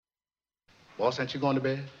Boss, aren't you going to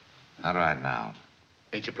bed? Not right now.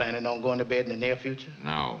 Ain't you planning on going to bed in the near future?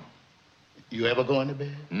 No. You ever going to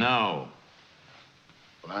bed? No.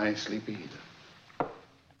 Well, I ain't sleepy either.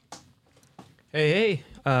 Hey,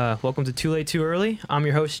 welcome to Too Late, Too Early. I'm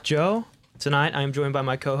your host, Joe. Tonight, I am joined by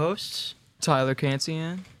my co-hosts. Tyler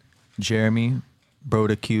Cancian. Jeremy,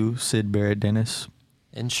 Broda Q, Sid Barrett Dennis.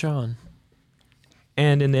 And Sean.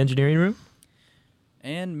 And in the engineering room.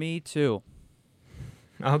 And me too.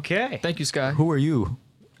 Okay. Thank you, Sky. Who are you?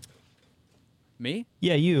 Me?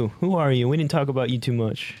 Yeah, you. Who are you? We didn't talk about you too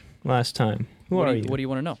much last time. Who What are do you? What do you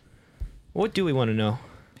want to know? What do we want to know?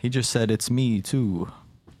 He just said it's me too.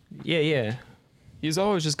 Yeah. He's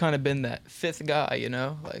always just kind of been that fifth guy, you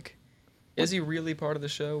know? Like, is he really part of the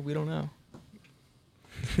show? We don't know.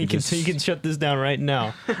 You can shut this down right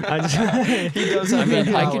now. He does have that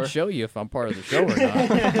I power. can show you if I'm part of the show or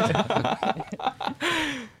not.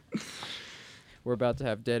 We're about to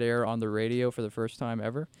have dead air on the radio for the first time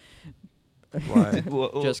ever. Why?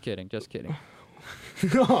 Just kidding.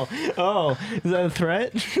 Oh, is that a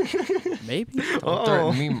threat? Maybe. Don't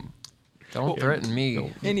threaten me. Don't threaten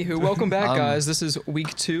me. Anywho, welcome back, guys. This is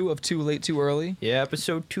week 2 of Too Late, Too Early. Yeah,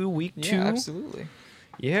 episode 2, week 2. Yeah, absolutely.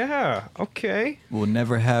 Yeah, okay. We'll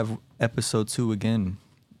never have episode 2 again.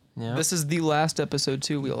 Yeah. This is the last episode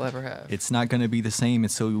 2 we'll ever have. It's not going to be the same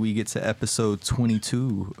until we get to episode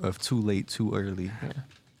 22 of Too Late, Too Early.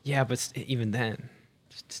 Yeah, but even then,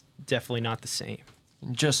 it's definitely not the same.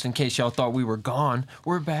 Just in case y'all thought we were gone,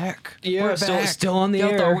 we're back. Yeah, we're still on the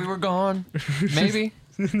y'all air. thought we were gone. Maybe.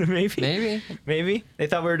 Maybe they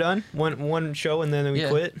thought we were done. One show and then we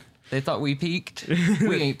quit. They thought we peaked.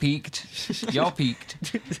 We ain't peaked. Y'all peaked.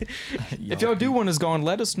 If y'all do want us gone,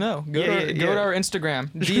 let us know. Go to our Instagram,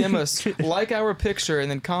 DM us, like our picture, and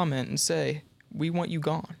then comment and say, we want you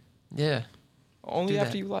gone. Yeah. Only Do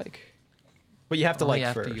after that. you like. But you have to Only like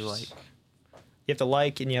after first. you like. You have to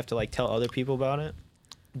like and you have to like tell other people about it.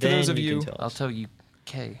 For those of Then you- can tell I'll us. tell you,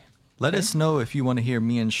 K. Let us know if you want to hear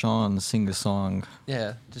me and Sean sing a song.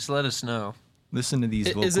 Yeah, just let us know. Listen to these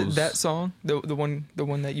vocals. Is it that song? The one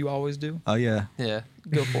that you always do? Oh, yeah. Yeah.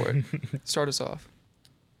 Go for it. Start us off.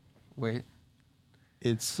 Wait.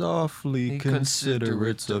 It's awfully Be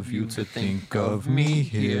considerate of you to think of me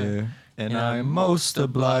here. And I'm most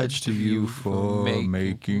obliged to you for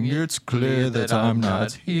making it clear that I'm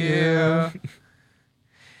not here.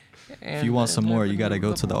 If you want some more, you gotta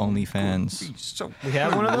go to the OnlyFans. We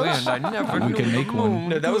have one of those? I never We knew can the make one. moon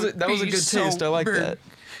No, that was a could good be so taste. I like big. that.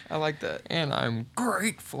 I like that. And I'm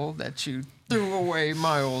grateful that you threw away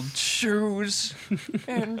my old shoes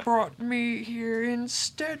and brought me here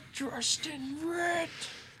instead dressed in red.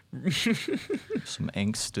 Some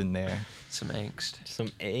angst in there. Some angst. Some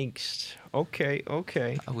angst.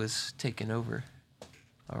 Okay. I was taken over.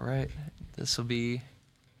 All right. This will be...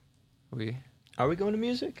 Are we going to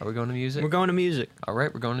music? Are we going to music? We're going to music. All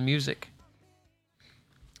right, we're going to music.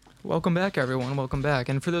 Welcome back, everyone. Welcome back.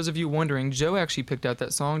 And for those of you wondering, Joe actually picked out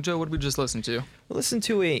that song. Joe, what did we just listen to? Listen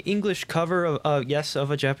to a English cover of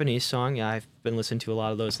of a Japanese song. Yeah, I've been listening to a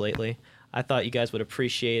lot of those lately. I thought you guys would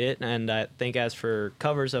appreciate it, and I think as for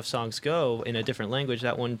covers of songs go in a different language,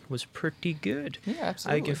 that one was pretty good. Yeah,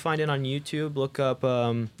 absolutely. I can find it on YouTube. Look up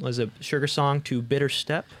was a Sugar Song to Bitter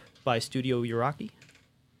Step by Studio Uraki.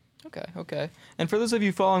 Okay. And for those of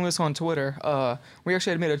you following us on Twitter, we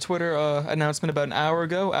actually had made a Twitter announcement about an hour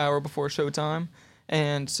ago, hour before showtime.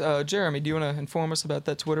 And Jeremy, do you want to inform us about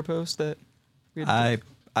that Twitter post that we had?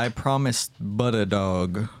 I promised Butter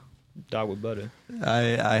Dog. Dog with butter.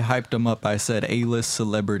 I hyped him up. I said A-list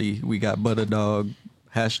celebrity. We got Butter Dog.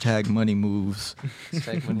 # money moves.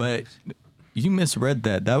 But you misread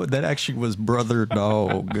that. That actually was Brother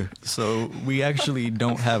Dog. So we actually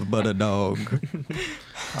don't have Butter Dog.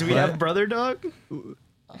 Do we have Brother Dog?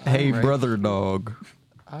 Hey, right. Brother Dog.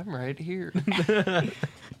 I'm right here.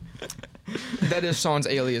 That is Sean's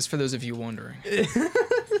alias, for those of you wondering.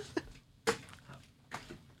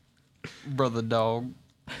 Brother dog.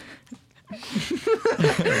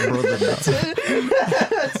 Brother Dog.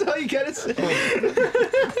 That's all you gotta say.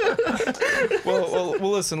 Well,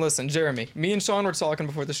 listen, Jeremy. Me and Sean were talking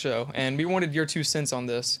before the show, and we wanted your 2 cents on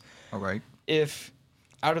this. All right. If,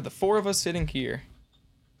 out of the 4 of us sitting here,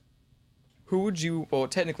 who would you, well,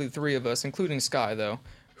 technically 3 of us, including Sky, though,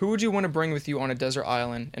 who would you want to bring with you on a desert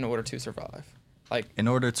island in order to survive? Like, In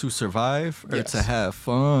order to survive or Yes. to have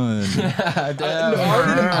fun?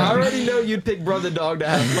 I already know you'd pick Brother Dog to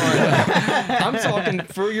have fun. I'm talking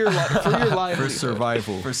for your life. For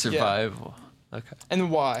survival. For survival. Okay.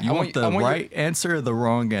 And why? You want the your- right answer or the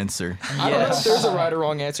wrong answer? I don't know if there's a right or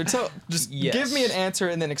wrong answer. Just Yes. give me an answer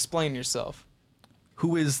and then explain yourself.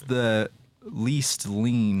 Who is the least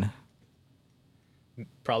lean?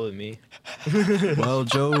 Probably me. Well,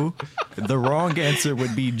 Joe, the wrong answer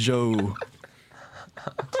would be Joe.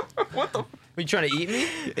 Are you trying to eat me?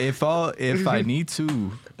 If I need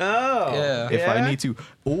to, Oh. Yeah. if I need to,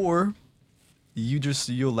 or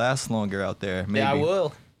you'll last longer out there. Maybe. Yeah, I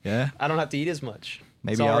will. Yeah. I don't have to eat as much.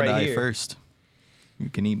 Maybe It's all I'll right die here. first. You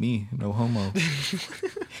can eat me, no homo.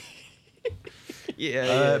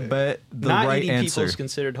 Yeah. But the Not right eating answer, people is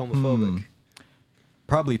considered homophobic.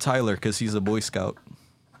 probably Tyler, because he's a Boy Scout.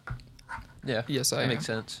 Yeah. Yes, I that am. makes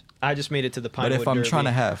sense. I just made it to the But Pinewood if I'm Derby. trying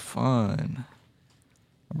to have fun,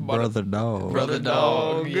 brother dog. Brother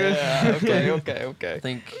dog. Yeah. Okay. I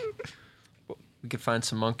think we could find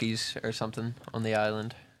some monkeys or something on the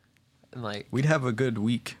island, and like, We'd have a good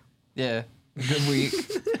week. yeah, good week.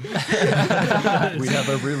 We'd have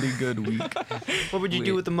a really good week. What would you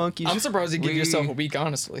do with the monkeys? I'm surprised you give We- yourself a week,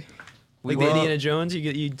 honestly. like Well, the Indiana Jones,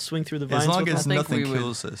 you swing through the vines As long with as them? I think nothing we would-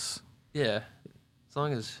 kills us. Yeah, as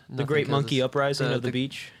long as The nothing Great kills Monkey us. Uprising of the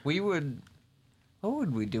beach. We would. What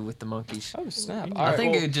would we do with the monkeys? Oh snap! I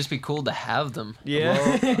think it would just be cool to have them.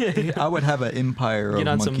 Yeah. I would have an empire Get of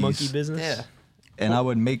on monkeys, some monkey business. Yeah, and I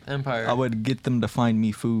would make. empire. I would get them to find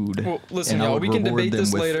me food. Well, listen, and I y'all, would we can reward debate them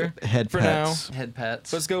this with later. Head For pats. head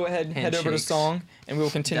pats. Let's go ahead and head over to Handshakes. song, and we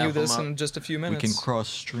will continue Dap 'em this up. in just a few We minutes. can cross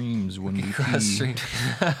streams when we Cross pee. street.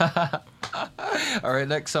 All right,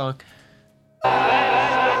 next song.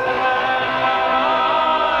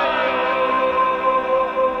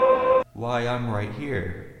 Why I'm right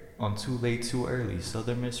here on Too Late Too Early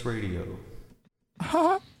Southern Miss Radio.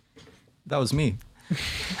 That was me.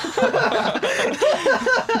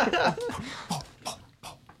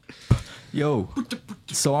 Yo,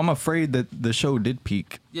 so I'm afraid that the show did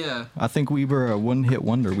peak. Yeah, I think we were a one-hit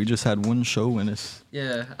wonder. We just had one show in us.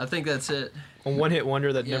 yeah. I think that's it. A one-hit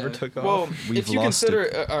wonder that never Yeah. took off. Well, We've if you lost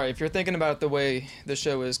consider, all right, if you're thinking about the way the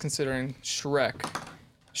show is considering Shrek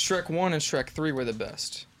 1 and Shrek 3 were the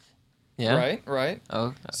best, Yeah. right?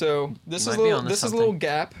 Oh. So this Might is be a little, onto this is a little something.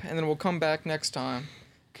 gap, and then we'll come back next time.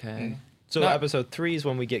 Okay. so not- episode 3 is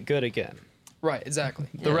when we get good again. Right, exactly.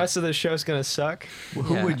 The Yeah. rest of the show's gonna suck.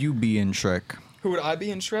 Who Yeah. would you be in Shrek? Who would I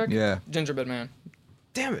be in Shrek? Yeah. Gingerbread Man.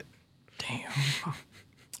 Damn it.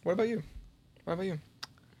 What about you? What about you?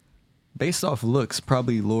 Based off looks,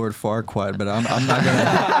 probably Lord Farquaad, but I'm not gonna.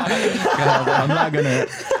 God, I'm not gonna.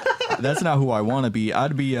 That's not who I want to be.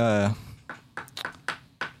 I'd be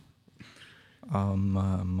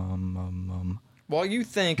While you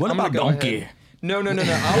think, What I'm gonna about go Donkey? ahead. No. I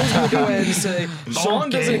was gonna go ahead and say Sean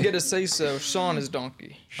Donkey. doesn't get to say so. Sean is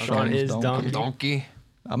Donkey. Sean is Donkey. Donkey.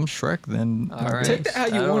 I'm Shrek then. All right. Take that how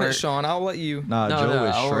you That'll want it, work. Sean. I'll let you. Nah, No, Joe no,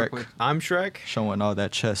 is I'll work Shrek, with- I'm Shrek. showing all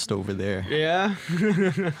that chest over there. Yeah.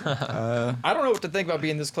 I don't know what to think about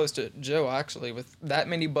being this close to Joe. Actually, with that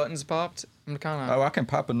many buttons popped, I'm kind of. Oh, I can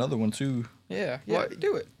pop another one too. Yeah. What?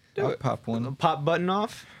 Do it. Do I'll it. pop one. Pop button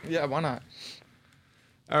off. Yeah. Why not?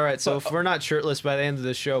 All right. So if we're not shirtless by the end of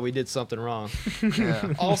the show, we did something wrong.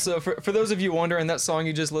 Yeah. Also, for those of you wondering, that song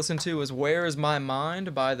you just listened to was "Where Is My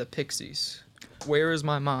Mind" by the Pixies. "Where Is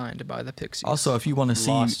My Mind" by the Pixies. Also, if you want to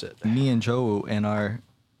Lost see it. me and Joe and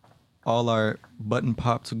all our button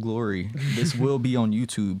popped glory, this will be on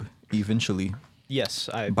YouTube eventually. Yes,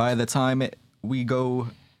 I. By the time we go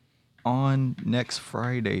on next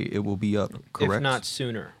Friday, it will be up. Correct. If not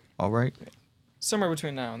sooner. All right. somewhere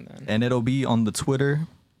between now and then. And it'll be on the Twitter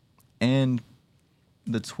and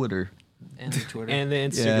the Twitter. And the Twitter. And the Yeah,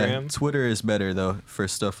 Instagram. Twitter is better though for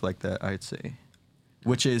stuff like that, I'd say.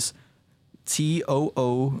 Which is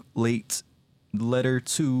TOO late letter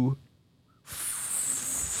 2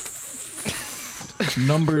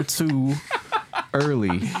 number 2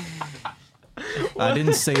 early. I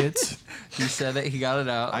didn't say it. He said it. He got it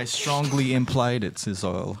out. I strongly implied it is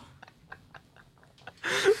all.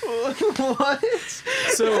 What?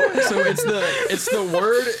 So it's the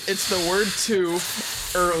word two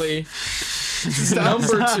early.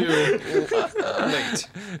 Number 2 late.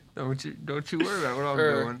 Don't you worry about what I'm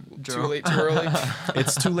Or doing, Joe. too late too early.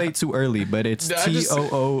 It's too late too early, but it's Did I just-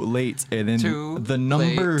 TOO late and then Too the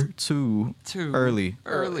number late. 2 Too early.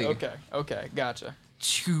 Early. Okay, gotcha.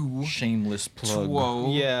 Two. Shameless plug.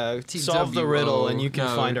 Whoa. Yeah. Solve the TWO. riddle, and you can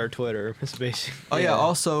No. find our Twitter. It's basically Oh yeah, Yeah.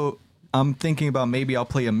 also I'm thinking about maybe I'll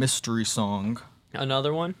play a mystery song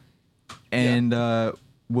another one. and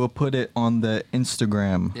we'll put it on the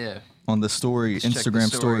Instagram. Yeah. On the story, Let's check the Instagram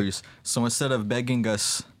story. stories. So instead of begging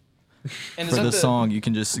us And for the song, you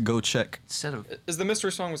can just go check. Instead of Is the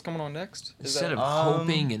mystery song was coming on next? Is instead that, of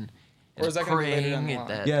hoping and or is that gonna be later down praying the and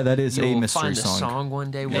line? that Yeah, that is you a will mystery find song. a song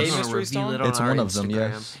one day. We're A gonna mystery reveal song? it on It's our one of them, Instagram.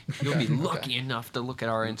 yes. You'll be lucky enough to look at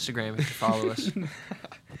our Instagram if you follow us.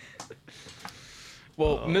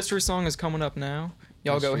 Well, Mystery Song is coming up now.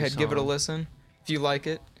 Y'all go Mystery ahead, give it a Song. listen. If you like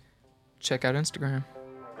it, check out Instagram.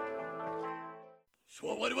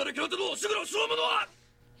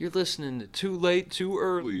 You're listening to Too Late, Too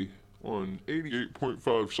Early. On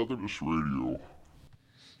 88.5 Southern Miss Radio.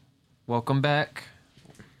 Welcome back.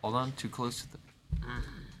 Hold on, too close to the...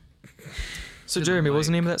 So To the Jeremy, what was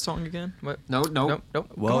the mic. name of that song again? What? No. Nope. Come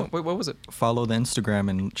Well- on, wait, what was it? Follow the Instagram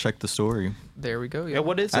and check the story. There we go. Yeah,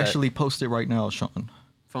 what is that? Actually, post it right now, Sean.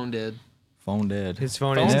 Phone dead. Phone dead. His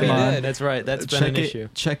phone Phone's is been dead. dead. That's right. That's been check an it. issue.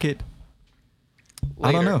 Check it.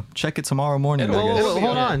 I don't Later. know. Check it tomorrow morning. I Whoa, guess. whoa,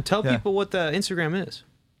 hold Yeah. on. Tell Yeah. people what the Instagram is.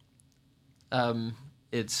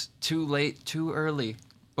 It's Too Late, Too Early.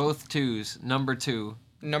 Both twos. Number 2.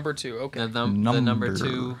 Number 2. Okay. The number Number.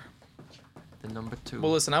 2. The number 2.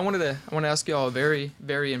 Well, listen, I want to ask y'all a very,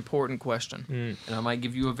 very important question. And I might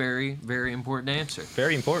give you a very, very important answer.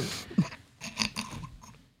 Very important.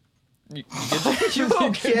 You get that? You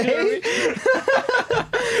okay?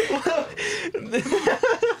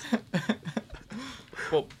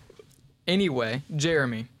 Well, anyway,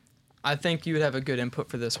 Jeremy, I think you would have a good input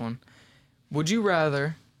for this one. Would you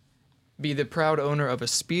rather be the proud owner of a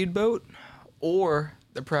speedboat or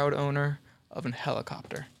the proud owner of a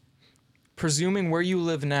helicopter? Presuming where you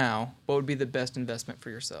live now, what would be the best investment for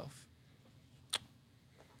yourself?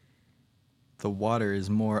 The water is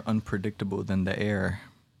more unpredictable than the air.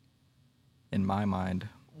 In my mind.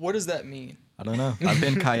 What does that mean? I don't know. I've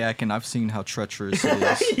been kayaking. I've seen how treacherous it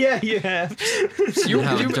is. Yeah, you have. See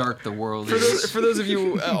how dark the world is. For those of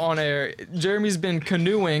you on air, Jeremy's been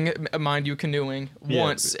canoeing, mind you, Yeah.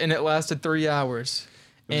 once, and it lasted 3 hours.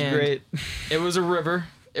 It was And great. It was a river.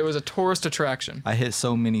 It was a tourist attraction. I hit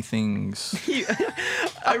so many things.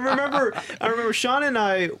 I remember Sean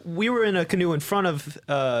and we were in a canoe in front of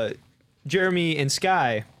Jeremy and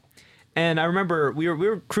Sky. And I remember we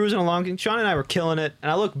were cruising along, and Sean and I were killing it.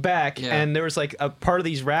 And I look back, Yeah. and there was like a part of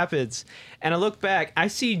these rapids. And I look back, I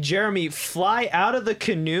see Jeremy fly out of the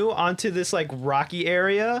canoe onto this like rocky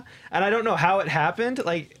area, and I don't know how it happened.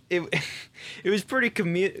 Like it, it was pretty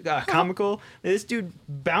comical. This dude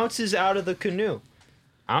bounces out of the canoe.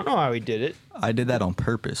 I don't know how he did it. I did that on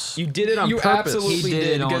purpose. You did it on You purpose. absolutely He did did,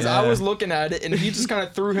 it on- because I was looking at it, and he just kind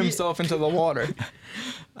of threw himself into the water.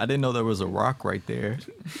 I didn't know there was a rock right there.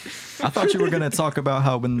 I thought you were going to talk about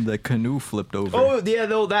how when the canoe flipped over. Oh yeah,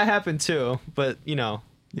 though that happened too. But you know,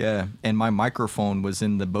 Yeah, and my microphone was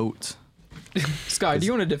in the boat. Sky, do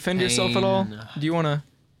you want to defend yourself at all? Pain. Do you want to?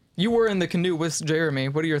 You were in the canoe with Jeremy.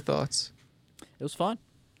 What are your thoughts? It was fun.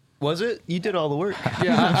 was it? You did all the work.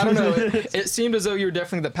 Yeah, I don't know. It seemed as though you were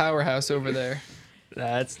definitely the powerhouse over there.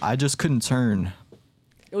 That's I just couldn't turn.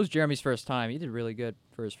 It was Jeremy's first time. He did really good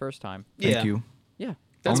for his first time. Thank yeah. you. Yeah.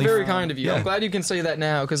 That's Only- very kind of you. yeah. I'm glad you can say that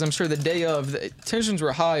now, because I'm sure the day of, the tensions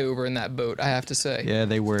were high over in that boat, I have to say. Yeah,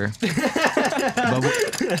 they were.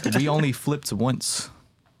 But we only flipped once.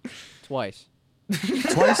 Twice.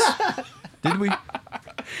 Twice? Did we?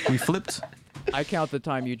 We flipped? I count the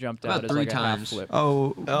time you jumped out About as 3 like a half times. flip.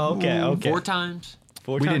 Oh, Oh, okay. 4 times?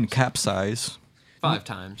 Four we times? didn't capsize. 5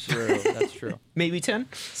 times? True. That's true. Maybe 10.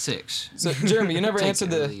 6. So, Jeremy, you never Take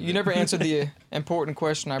answered it or the leave you it. never answered the important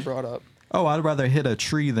question I brought up. Oh, I'd rather hit a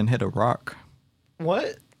tree than hit a rock.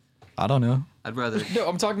 What? I don't know. I'd rather... No,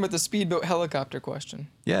 I'm talking about the speedboat helicopter question.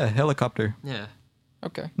 Yeah, helicopter. Yeah.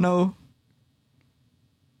 Okay. No.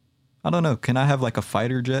 I don't know. Can I have like a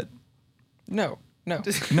fighter jet? No. You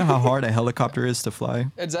know how hard a helicopter is to fly?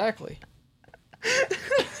 Exactly.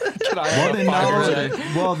 Can I Well have a then, fighter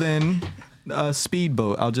jet? well then, a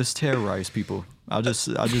speedboat. I'll just terrorize people. I'll just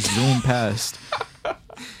zoom past.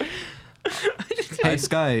 Hey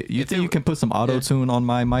Sky, you think you can put some auto tune on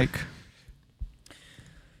my mic?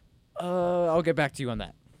 I'll get back to you on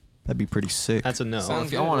that. That'd be pretty sick. That's a no. Sounds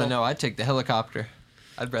If y'all good. want to Well- know, I'd take the helicopter.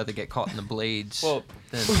 I'd rather get caught in the blades Well-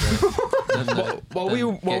 than the, While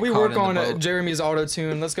we work on Jeremy's auto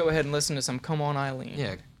tune, let's go ahead and listen to some "Come On, Eileen."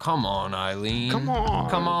 Yeah, come on, Eileen. Come on.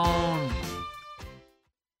 Come on.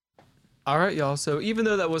 All right, y'all. So even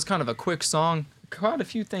though that was kind of a quick song, quite a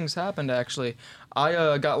few things happened actually.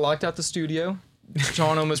 I got locked out the studio.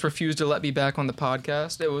 Sean almost refused to let me back on the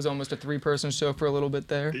podcast. It was almost a 3-person show for a little bit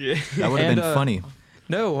there. That would have And, been funny.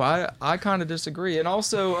 No, I kind of disagree. And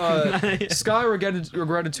also, Sky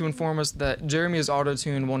regretted to inform us that Jeremy's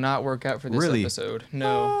auto-tune will not work out for this Really? episode.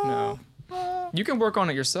 No. You can work on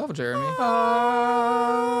it yourself, Jeremy.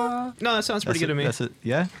 No, that sounds pretty That's good to it, me. That's it.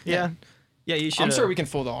 Yeah. Yeah. Yeah, you should. I'm sure we can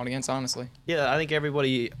fool the audience, honestly. Yeah, I think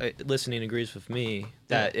everybody listening agrees with me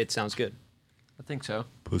that it sounds good. I think so.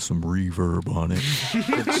 Put some reverb on it.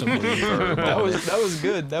 Put some reverb That on was it. that was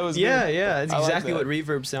good. That was Yeah, good. yeah. That's I like exactly that. what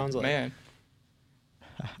reverb sounds like. Man.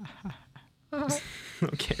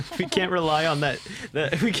 Okay, we can't rely on that.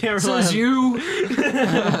 We can't rely Says on. you.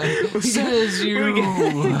 Says you.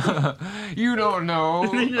 You don't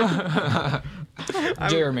know.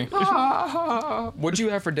 Jeremy, what'd you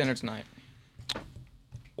have for dinner tonight?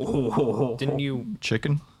 Didn't you?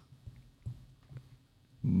 Chicken.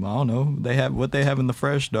 I don't know. They have what they have in the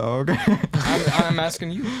fresh, dog. I'm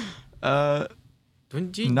asking you.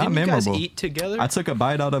 Didn't Not you guys memorable. eat together? I took a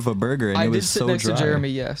bite out of a burger and I it did was sit so next dry. to Jeremy.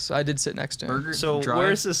 Yes, I did sit next to him. Burger. So dry.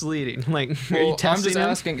 where's this leading? Like, are you Well, I'm testing just him?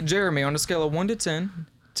 asking Jeremy on a scale of 1 to 10.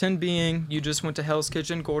 10 being you just went to Hell's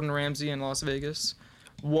Kitchen, Gordon Ramsay in Las Vegas.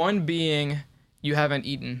 1 being you haven't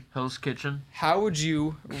eaten. Hell's Kitchen. How would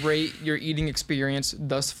you rate your eating experience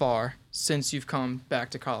thus far since you've come back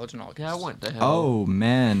to college in August? Yeah, I went to hell. Oh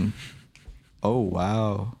man. Oh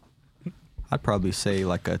wow. I'd probably say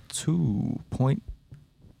like a 2.2.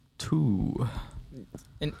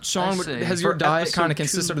 And Sean, I say has your for diet kind of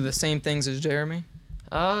episode consisted 2. of the same things as Jeremy?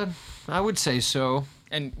 I would say so.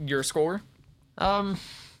 And your score? Well,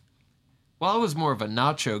 I was more of a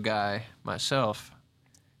nacho guy myself.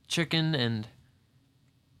 Chicken and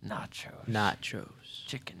nachos. Nachos.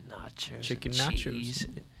 Chicken nachos. Chicken and nachos. cheese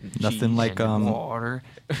Nothing like and water.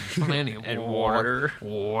 Plenty of And water.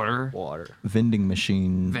 Water. vending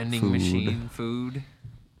machine Vending food. machine food.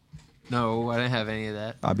 No, I didn't have any of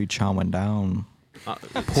that. I'd be chowing down. Uh,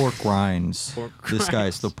 Pork rinds. Pork This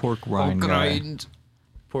guy's the pork rind Pork guy. rind.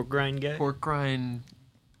 pork rind guy. Pork rind.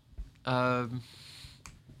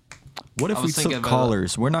 What if I we was thinking took of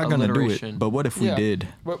callers? We're not gonna do alliteration. it, but what if we Yeah. did?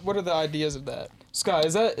 What are the ideas of that? Sky,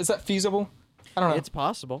 is that feasible? I don't know. It's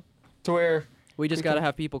possible. To where We just got to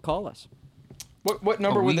have people call us. what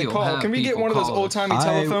number would they we'll call? have Can we get people one of those call us. old timey I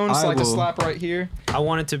telephones, like a will- slap right here? I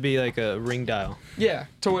want it to be like a ring dial. Yeah,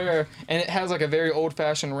 to where and it has like a very old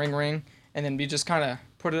fashioned ring, and then we just kind of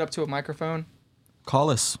put it up to a microphone. Call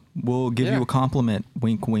us. We'll give Yeah. you a compliment.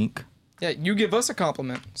 Wink, wink. Yeah, you give us a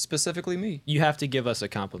compliment, specifically me. You have to give us a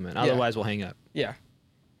compliment, otherwise we'll hang up Yeah.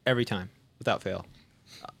 every time without fail.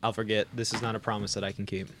 I'll forget. This is not a promise that I can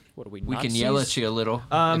keep. What are we? We can yell at you a little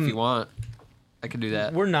if you want. I can do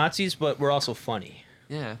that. We're Nazis, but we're also funny.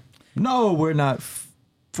 Yeah. No, we're not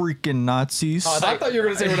freaking Nazis. Oh, I thought you were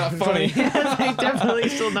gonna say we're not funny. Definitely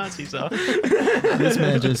still Nazis, though. This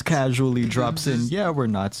man just casually drops in. Yeah, we're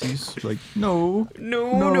Nazis. Like, no,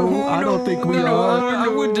 No, I don't think we are. I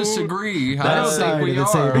would disagree. I That don't side think we of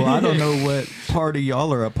the are. table. I don't know what party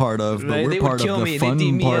y'all are a part of, but They we're would part of kill the me. They'd fun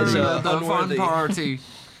deem me as party. a- The fun unworthy. party.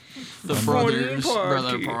 The brothers.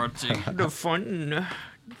 Brother party. The fun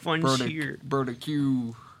Brother, cheer. brother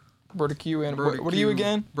Q. Brother Q and Brother what are you Q.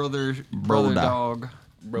 again? Brother Broda. dog.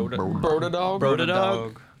 Broda Broda dog. Broda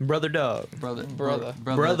dog. Brother dog. Brother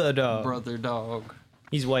Brother dog. Brother dog.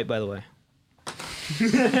 He's white, by the way.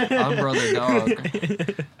 I'm brother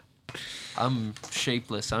dog. I'm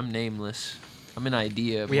shapeless. I'm nameless. I'm an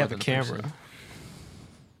idea. We more have a than camera. person.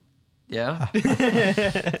 Yeah.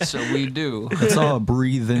 So we do. Let's all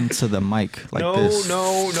breathe into the mic like No, this.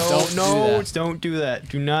 no, Don't do that. don't do that.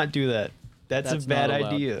 Do not do that. That's That's a bad not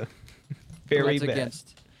allowed. idea. Very that's bad.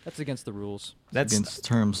 That's against the rules. That's Against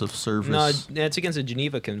terms of service. no, that's against the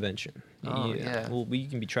Geneva Convention. Oh, yeah. Well, we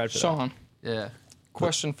can be tried for that. Sean, Yeah.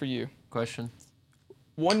 question for you. Question.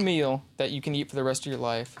 One meal that you can eat for the rest of your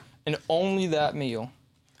life, and only that meal,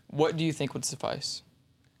 what do you think would suffice?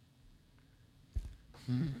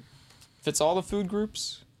 If it's all the food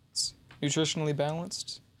groups, it's nutritionally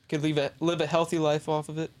balanced, could live a healthy life off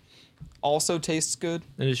of it, also tastes good,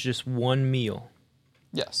 And it's just one meal.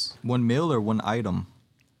 yes. One meal or one item?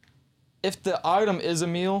 If the item is a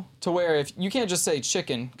meal, to where if you can't just say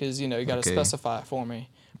chicken, because you got to Okay. specify it for me.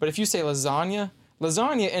 But if you say lasagna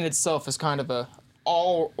in itself is kind of a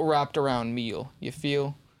all wrapped around meal. You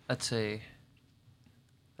feel? I'd say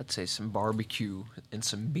some barbecue and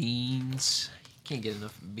some beans. Can't get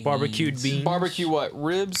enough beans. Barbecued beans. Barbecue what?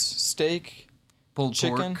 Ribs, steak, Pulled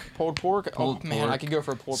chicken, pork. pulled pork. Pulled Oh man, I pork, could go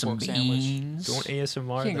for a pulled some pork sandwich. beans. Don't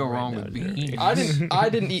ASMR. Can't them go right wrong now, with Jeremy. beans. I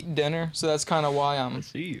didn't eat dinner, so that's kind of why I'm. I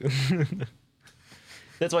see you.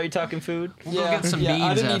 That's why you're talking food. We'll go get some I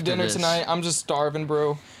beans didn't eat after dinner this. tonight. I'm just starving,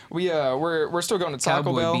 bro. We're still going to Taco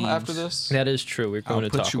Cowboy Bell beans. after this. That is true. We're going I'll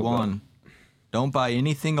to put Taco you Bell. on. Don't buy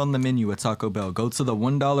anything on the menu at Taco Bell. Go to the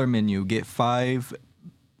 $1 menu. Get 5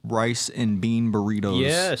 rice and bean burritos.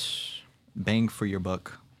 Yes. Bang for your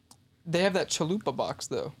buck. They have that chalupa box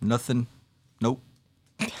though. Nothing. Nope.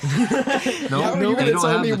 No, How are you they gonna don't tell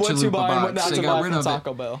have me the what to chalupa buy and what box. not They to got buy rid from of it,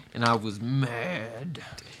 Taco Bell? and I was mad.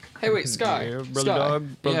 Hey, wait, Sky. Yeah, brother Sky.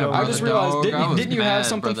 dog. Brother Yeah, dog. I just brother realized, dog, didn't I you- was didn't you have mad,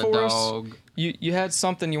 something brother for us? dog. You had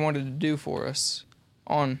something you wanted to do for us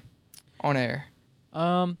on air.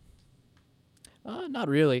 Not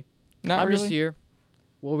really. Not I'm really. just here.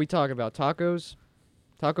 What are we talking about? Tacos?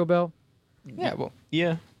 Taco Bell? Yeah, well,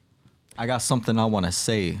 Yeah. I got something I want to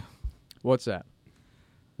say. What's that?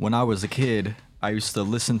 When I was a kid, I used to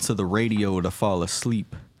listen to the radio to fall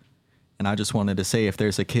asleep. And I just wanted to say, if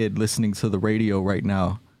there's a kid listening to the radio right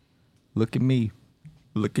now, look at me.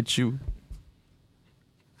 Look at you.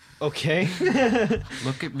 Okay.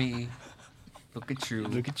 Look at me. Look at you.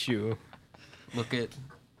 Look at you. Look at.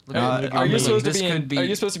 are you supposed to this be? could be Are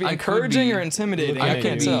you supposed to be I could encouraging be- or intimidating? I I could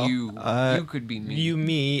can't be tell. you. You could be me. You,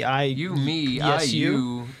 me, I. You, me, yes, I,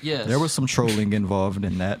 you. Yes. There was some trolling involved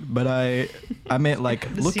in that, but I meant like,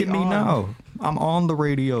 look See, at me on. now. I'm on the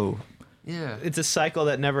radio. Yeah. It's a cycle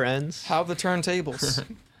that never ends. How the turntables?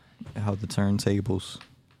 How the turntables.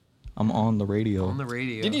 I'm on the radio. On the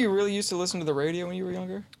radio. Did you really used to listen to the radio when you were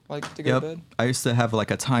younger, like to go Yep. to bed? I used to have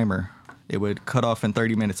like a timer. It would cut off in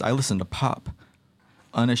 30 minutes. I listened to pop,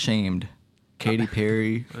 Unashamed, Katy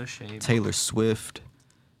Perry, What a shame. Taylor Swift.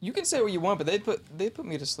 You can say what you want, but they put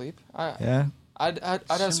me to sleep. Yeah. I'd have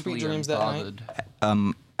sweet Simply dreams that night.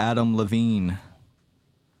 unbothered. Adam Levine,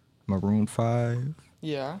 Maroon 5.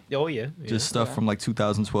 Yeah. Oh yeah. Just stuff Yeah. from like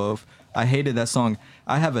 2012. I hated that song.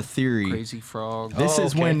 I have a theory. Crazy Frog. This Oh,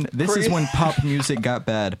 is okay. when pop music got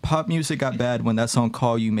bad. Pop music got bad when that song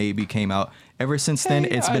 "Call You Maybe" came out. Ever since then,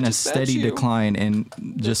 Hey, it's I been a just said steady you. decline in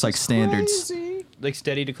just like standards. Crazy. Like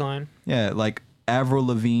steady decline. Yeah, like Avril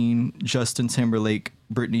Lavigne, Justin Timberlake,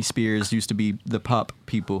 Britney Spears used to be the pop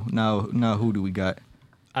people. Now who do we got?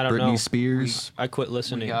 I don't Britney know. Spears. I quit We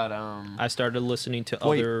listening. got I started listening to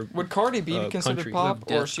Wait, other. Would Cardi B be considered country. pop or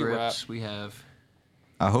Death is she rap? Grips. We have.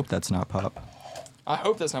 I hope that's not pop. I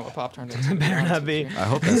hope that's not what pop turned into. Better not be. I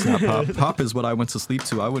hope that's not pop. Pop is what I went to sleep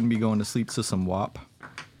to. I wouldn't be going to sleep to some WAP.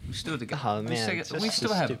 We still, Oh, we man, still, it's we just still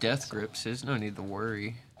so have stupid. Death Grips. There's no need to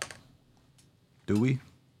worry. Do we?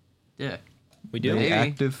 Yeah. We do. They Maybe.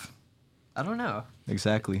 active? I don't know.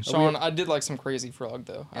 Exactly. Sean, I did like some Crazy Frog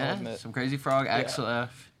though. I'll Yeah. admit. Some Crazy Frog, Axel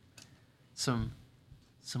F. Some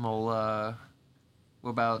old. What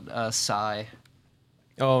about Psy?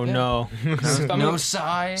 Oh Yeah. no. I No mean,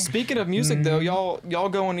 Psy. Speaking of music though, y'all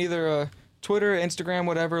go on either Twitter, Instagram,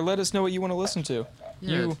 whatever. Let us know what you want to listen to.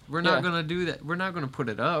 Yeah, we're not yeah. gonna do that. We're not gonna put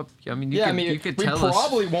it up. I mean, you could we tell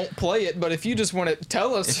probably us. won't play it, but if you just want to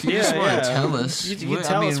tell us, If you just Yeah, want yeah. to tell us, You can we- I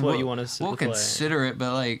tell us mean, what we'll- you want us to We'll play. consider it,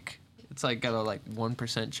 but like, it's like got a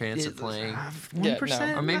 1% chance of playing, Yeah,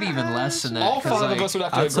 1%? or maybe even less than that. all 'cause, five like, of us would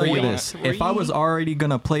have to I'll agree tell you on this. it. If I was already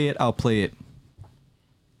gonna play it, I'll play it.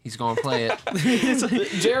 He's gonna play it.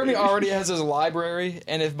 Jeremy already has his library,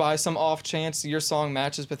 and if by some off chance your song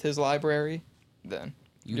matches with his library, then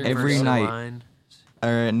You Every verse a night. line.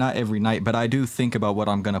 Not every night, but I do think about what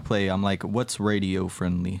I'm gonna play. I'm like, what's radio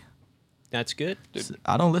friendly? That's good.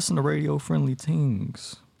 I don't listen to radio friendly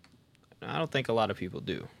things. I don't think a lot of people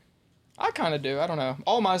do. I kind of do. I don't know.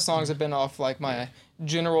 All my songs have been off like my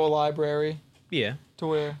general library Yeah. to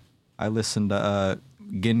where I listen to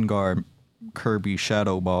Gengar Kirby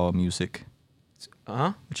Shadow Ball music,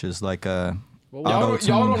 Huh? which is like a What y'all was-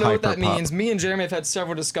 don't know what hyper that pop. means. Me and Jeremy have had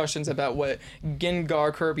several discussions about what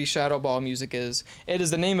Gengar Kirby Shadow Ball music is. It is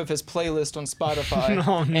the name of his playlist on Spotify.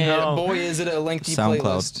 Oh, no. And boy, is it a lengthy SoundCloud.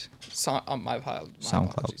 playlist. My SoundCloud.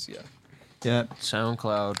 apologies. Yeah. Yeah,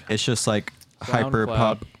 SoundCloud. it's just like hyper SoundCloud.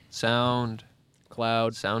 pop. Sound.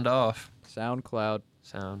 Cloud, Sound off. SoundCloud,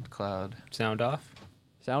 SoundCloud. Sound off.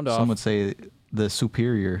 sound off. Some would say the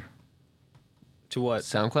superior. To what?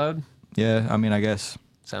 SoundCloud. Yeah, I mean, I guess.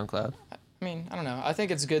 SoundCloud. I mean, I don't know. I think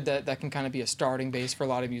it's good that that can kind of be a starting base for a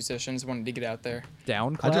lot of musicians wanting to get out there.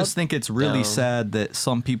 DownCloud. I just think it's really Down. sad that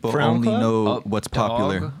some people Frown only Club? know Up what's dog?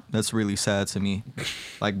 popular. That's really sad to me.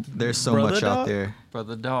 Like, there's so Brother much out dog? there.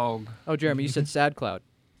 Brother Dog. Oh, Jeremy, you said Sad Cloud.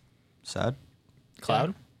 Sad.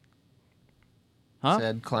 Cloud? Huh?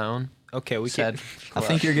 Said clown. Okay, we Said. can. I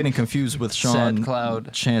think you're getting confused with Sean Sad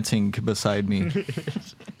cloud. chanting beside me.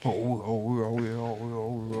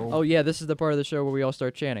 Oh yeah, this is the part of the show where we all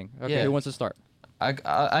start chanting. Okay, Yeah. who wants to start?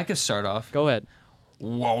 I could start off. Go ahead.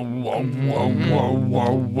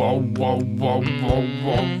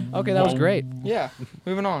 Okay, that was great. Yeah.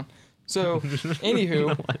 Moving on. So,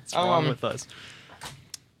 anywho, What's wrong with us?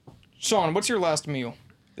 Sean, what's your last meal?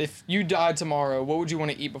 If you died tomorrow, what would you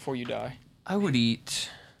want to eat before you die? I would eat.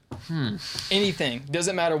 Anything.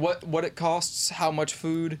 Doesn't matter what it costs, how much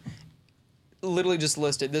food. Literally just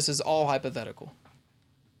list it. This is all hypothetical.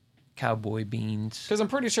 Cowboy beans. Because I'm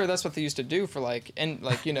pretty sure that's what they used to do for like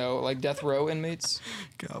death row inmates.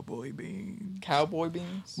 Cowboy bean. Cowboy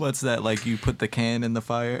beans. What's that? Like, you put the can in the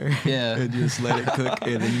fire Yeah. and just let it cook,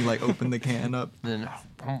 and then you like open the can up. Then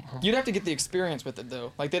You'd have to get the experience with it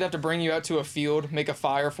though. Like they'd have to bring you out to a field, make a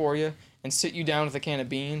fire for you, and sit you down with a can of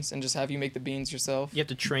beans and just have you make the beans yourself. You have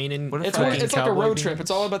to train in. It's cooking like a cowboy road trip. beans.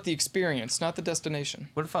 It's all about the experience, not the destination.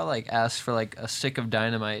 What if I like ask for like a stick of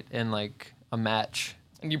dynamite and like a match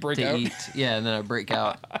And you break to out. eat? Yeah, and then I break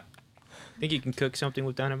out. Think you can cook something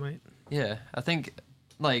with dynamite? Yeah, I think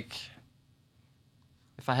like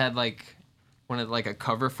if I had like wanted like a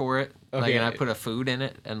cover for it, like Okay. and I put a food in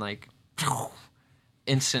it and like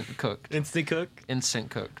instant cooked, Instant cook. instant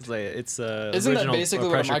cooked. It's Isn't that basically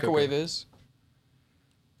what a microwave is?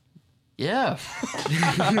 Yeah,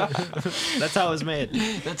 That's how it was made.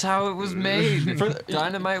 that's how it was made. For-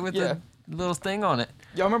 Dynamite with yeah. a little thing on it.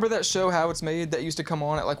 Y'all remember that show How It's Made that used to come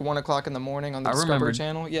on at like 1:00 in the morning on the I Discovery remember.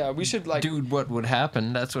 Channel? Yeah, we should like. Dude, what would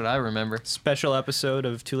happen? That's what I remember. Special episode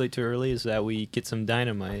of Too Late Too Early is that we get some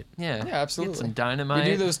dynamite. Yeah, Yeah, absolutely. Get some We dynamite.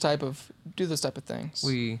 do those type of things.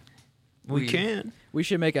 We We can. We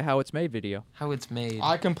should make a how it's made video. how it's made.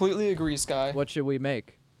 I completely agree, Sky. What should we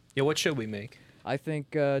make? Yeah, what should we make? I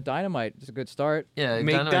think dynamite is a good start. Yeah,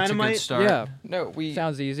 Make dynamite's a dynamite? good start. Yeah, No, we.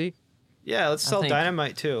 sounds easy. Yeah, let's sell think-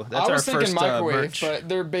 dynamite too. That's I was our thinking first microwave, merch. but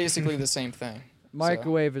they're basically the same thing.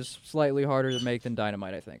 Microwave is slightly harder to make than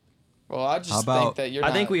dynamite, I think. Well, I just How think about- that you're.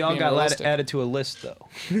 I think not we all being got realistic. added to a list though.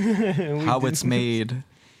 How it's made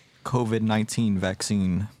COVID-19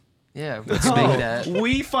 vaccine. Yeah, let's make that.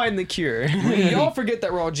 We find the cure. Y'all forget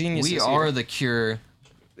that we're all geniuses. We here. are the cure.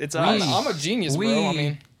 It's We- us. I'm a genius, bro. I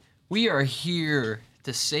mean, we are here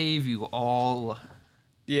to save you all.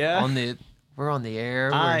 Yeah. We're on the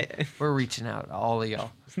air. We're reaching out to all of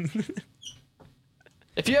y'all.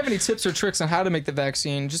 if you have any tips or tricks on how to make the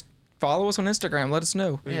vaccine, just follow us on Instagram. Let us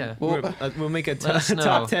know. Yeah. We'll make a Let us know.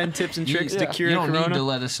 top 10 tips and tricks to Yeah. cure You don't corona. need to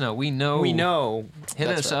let us know. We know. We know. Hit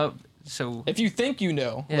That's us right. up. So If you think you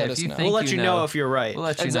know, Yeah, let if us you know. think We'll let you know if you're right. we'll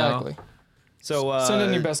let you Exactly. know. So Send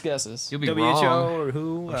in your best guesses. You'll be WHO wrong. or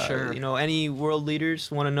who, sure. you know, any world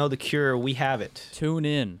leaders want to know the cure, we have it. Tune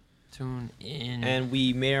in. Tune in. And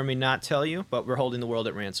we may or may not tell you, but we're holding the world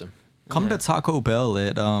at ransom. Come to Taco Bell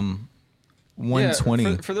at 120.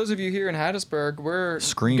 Yeah, for those of you here in Hattiesburg, we're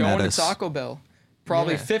Scream going at to us. Taco Bell.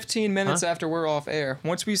 Probably Yeah. 15 minutes after we're off air.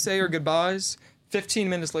 Once we say our goodbyes, 15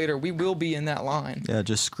 minutes later, we will be in that line. Yeah,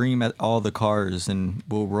 just scream at all the cars and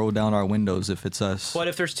we'll roll down our windows if it's us. But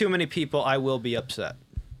if there's too many people, I will be upset.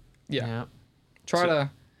 Yeah. yeah. Try to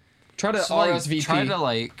So, like, RSVP. try to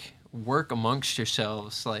like work amongst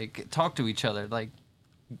yourselves. Like talk to each other. Like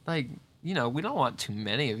you know, we don't want too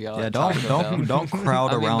many of y'all. Yeah, at Taco Bell. don't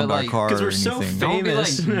crowd I mean, around but, our like, car 'cause or we're so anything. Don't be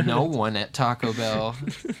Famous. like no one at Taco Bell.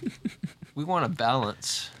 We want a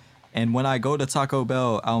balance. And when I go to Taco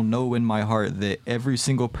Bell, I'll know in my heart that every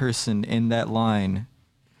single person in that line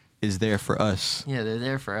is there for us. Yeah, they're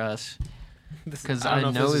there for us. Because I I,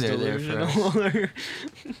 don't know if this they're is there for us. delusional or-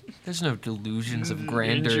 There's no delusions of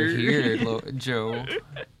grandeur Injured. here, Joe.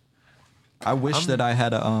 I wish that I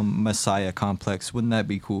had a Messiah complex. Wouldn't that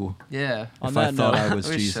be cool? Yeah. On If I that thought note, I was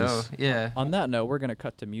wish Jesus. so. Yeah. On that note, we're gonna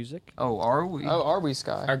cut to music. Oh, are we? Oh, are we,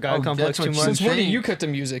 Sky? Our God Oh, complex that's too what much. Since when do think. you cut the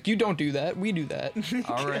music? You don't do that. We do that.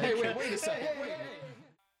 All right. Wait a second.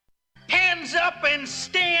 Hands up and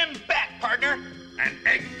stand back, partner. An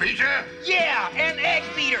egg beater? Yeah, an egg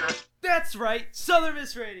beater. That's right, Southern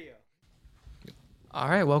Miss Radio. All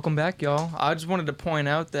right, welcome back, y'all. I just wanted to point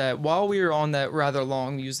out that while we were on that rather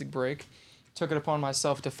long music break, took it upon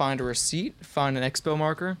myself to find a receipt, find an expo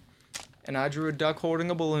marker, and I drew a duck holding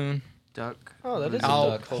a balloon. Duck. Oh, that is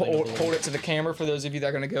I'll hold it to the camera for those of you that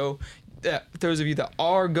are going to go. Those of you that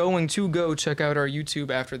are going to go check out our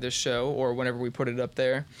YouTube after this show or whenever we put it up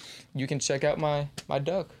there, you can check out my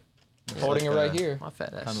duck. Holding it right here. My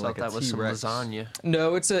fat ass Kinda thought like a that was some T-Rex. lasagna.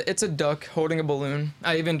 No, it's a duck holding a balloon.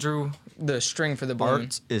 I even drew the string for the balloon.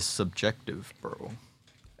 Art is subjective, bro.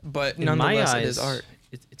 But In my nonetheless, eyes, it is art.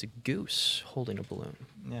 It's a goose holding a balloon.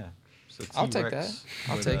 Yeah. So I'll take T-Rex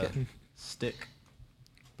that. I'll with take a it. Stick.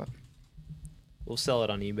 We'll sell it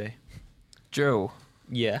on eBay. Joe,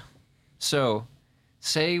 Yeah. so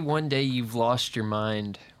say one day you've lost your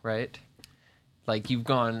mind, right? Like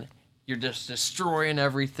you're just destroying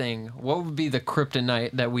everything. What would be the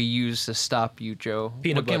kryptonite that we use to stop you, Joe?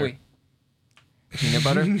 Peanut What can butter. Peanut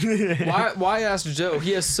butter? Why ask Joe?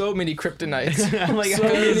 He has so many kryptonites. I'm like, so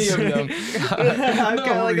many of them. I've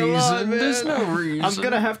got like a lot, man. There's no reason. I'm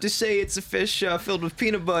gonna have to say it's a fish filled with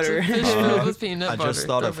peanut butter. Fish filled with peanut I butter. just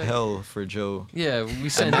thought of Throw it- hell for Joe. Yeah, we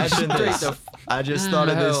sent Imagine straight this. to I just thought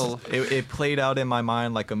of hell. this. It played out in my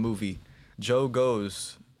mind like a movie. Joe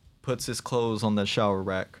goes, puts his clothes on the shower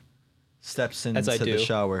rack, steps As I into the do.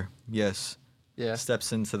 shower. Yes. Yeah.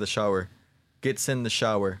 Steps into the shower, gets in the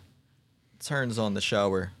shower, turns on the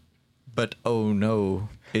shower, But oh no,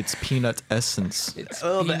 it's peanut essence. It's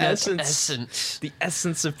Oh, the peanut essence. The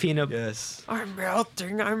essence of peanut. Yes. I'm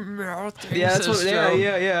melting. Yeah, that's what. says Yeah, Joe.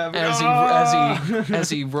 yeah. As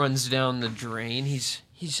he runs down the drain, he's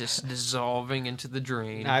just dissolving into the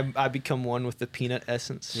drain. I become one with the peanut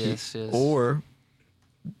essence. yes. Or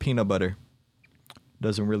peanut butter.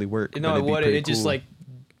 Doesn't really work. You know but it'd be what? pretty It just cool. like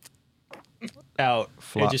out.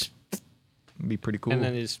 Flop. It just be pretty cool. and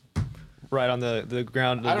then it's right on the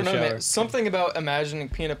ground. I Of don't the know, shower. man. Something about imagining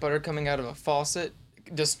peanut butter coming out of a faucet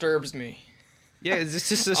disturbs me. Yeah, it's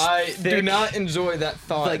just this I do thick, not enjoy that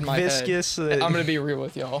thought like in my viscous. head. I'm gonna be real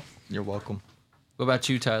with y'all. You're welcome. What about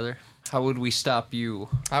you, Tyler? How would we stop you?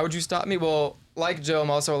 How would you stop me? Well, like Joe, I'm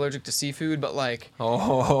also allergic to seafood, but like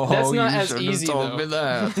Oh, That's not you as shouldn't have easy, told though. me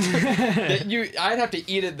that. I'd have to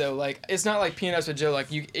eat it though. Like it's not like peanuts with Joe.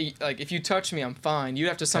 Like you eat, like if you touch me, I'm fine. You'd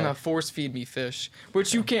have to somehow force feed me fish,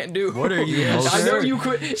 which you can't do. What are you most- I know Sure. you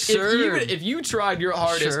could. Sure. If you tried your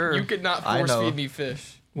hardest, Sure. you could not I force know. feed me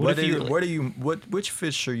fish. What if you- which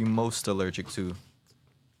fish are you most allergic to?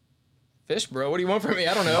 Fish, bro. What do you want from me?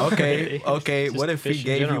 I don't know. Okay, okay. Just What if we fish in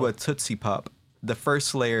gave you general. a Tootsie Pop? The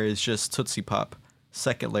first layer is just Tootsie Pop.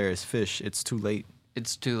 Second layer is fish. It's too late.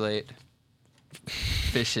 It's too late.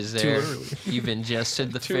 Fish is there. You've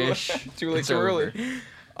ingested the fish. Too late. It's Too over.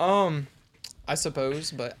 early. I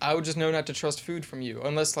suppose, but I would just know not to trust food from you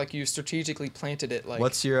unless like you strategically planted it. Like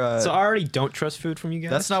What's your? So I already don't trust food from you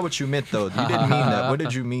guys. That's not what you meant though. You didn't mean that. What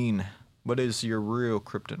did you mean? What is your real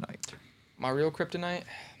kryptonite? my real kryptonite.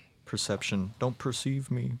 Perception. Don't perceive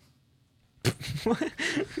me.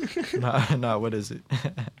 Nah, what is it?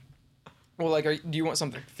 Well, like, do you want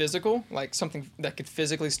something physical? Like something that could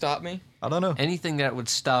physically stop me? I don't know. Anything that would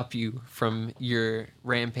stop you from your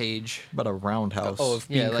rampage. But a roundhouse. Oh, of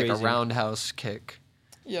Yeah, being like crazy. a roundhouse kick.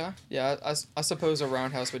 Yeah, I suppose a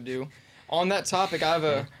roundhouse would do. On that topic, I have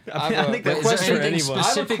a I think that Is there question for anything anyone. I have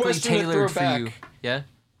a specifically question to tailored throw for back. you? Yeah?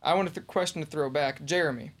 I want a question to throw back,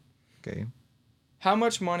 Jeremy. Okay. How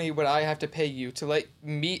much money would I have to pay you to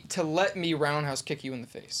let me roundhouse kick you in the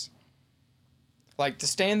face? Like to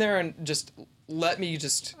stand there and just let me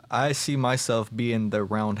just. I see myself being the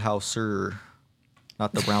roundhouser,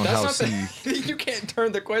 not the That's not roundhousey. the. You can't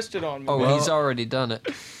turn the question on me. Oh, Well- he's already done it.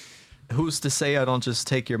 Who's to say I don't just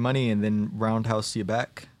take your money and then roundhouse you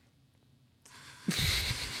back?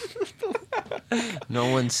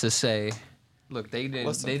 No one's to say. Look, they didn't.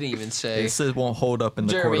 Listen. They didn't even say. This won't hold up in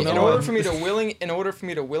the Jeremy, court of in law. order for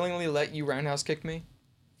me to willingly let you roundhouse kick me,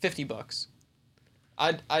 $50.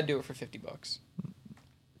 I'd do it for $50.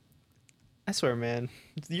 I swear, man.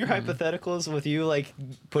 Your hypotheticals with you like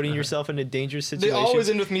putting yourself in a dangerous They situation. always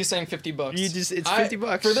end with me saying $50. You just- it's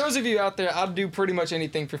 $50. For those of you out there, I'd do pretty much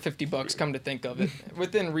anything for $50. Come to think of it,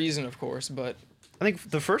 within reason, of course. But I think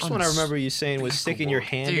the first one I remember you saying was sticking your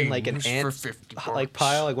hand in like an Things ant for $50. like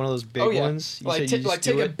pile, like one of those big oh yeah, ones. You like said you just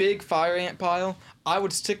take do a it. big fire ant pile. I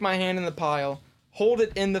would stick my hand in the pile, hold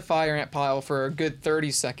it in the fire ant pile for a good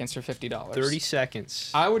 30 seconds for $50. 30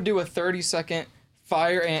 seconds. I would do a 30-second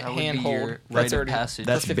fire ant That would hand be hold. your for rite of 30 passage.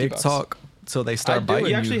 That's for big $50. talk. So they start I'd do it.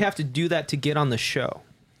 biting You actually have to do that to get on the show.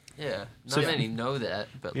 Yeah. Not So- many know that,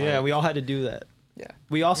 but Yeah, like, we all had to do that. Yeah.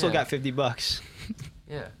 We also Yeah. got $50.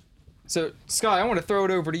 Yeah. So Sky, I want to throw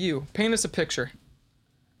it over to you. Paint us a picture.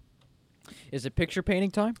 Is it picture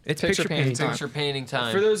painting time? It's Picture picture painting painting. time. Picture painting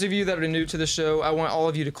time. For those of you that are new to the show, I want all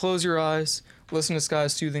of you to close your eyes, listen to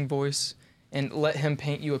Sky's soothing voice, and let him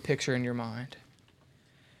paint you a picture in your mind.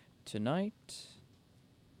 Tonight,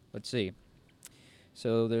 let's see.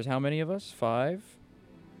 So there's how many of us? 5.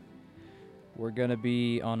 We're gonna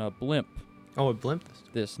be on a blimp Oh, a blimp.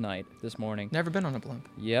 this morning. Never been on a blimp.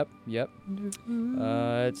 Yep.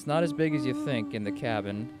 It's not as big as you think in the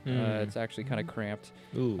cabin. Mm. It's actually kind of cramped.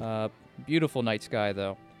 Ooh. Beautiful night sky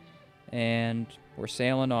though, and we're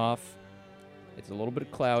sailing off. It's a little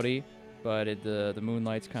bit cloudy, but the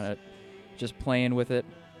moonlight's kind of just playing with it.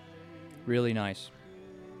 Really nice.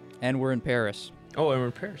 And we're in Paris. Oh, and we're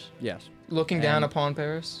in Paris. Yes. Looking down And- upon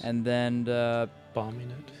Paris. And then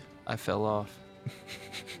Bombing it. I fell off.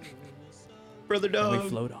 Brother we dog.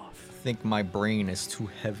 float off. I think my brain is too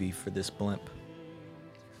heavy for this blimp.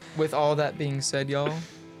 With all that being said, y'all,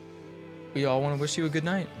 we all want to wish you a good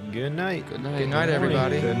night. Good night. Good night. Good night,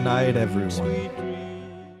 everybody. Good night, everyone. Sweet